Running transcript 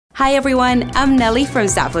Hi everyone, I'm Nelly from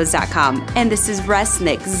Zappos.com, and this is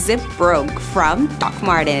Resnik Zip Brogue from Doc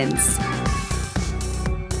Martens.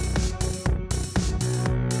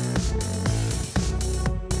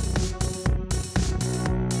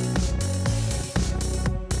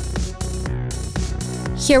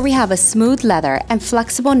 Here we have a smooth leather and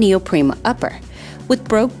flexible neoprene upper with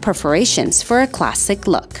brogue perforations for a classic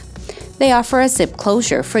look. They offer a zip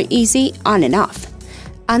closure for easy on and off.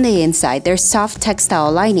 On the inside, there's soft textile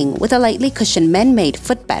lining with a lightly cushioned man-made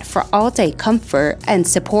footbed for all-day comfort and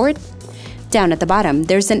support. Down at the bottom,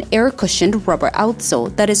 there's an air-cushioned rubber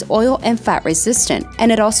outsole that is oil and fat resistant,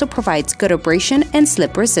 and it also provides good abrasion and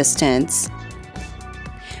slip resistance.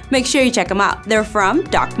 Make sure you check them out. They're from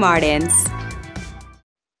Doc Martens.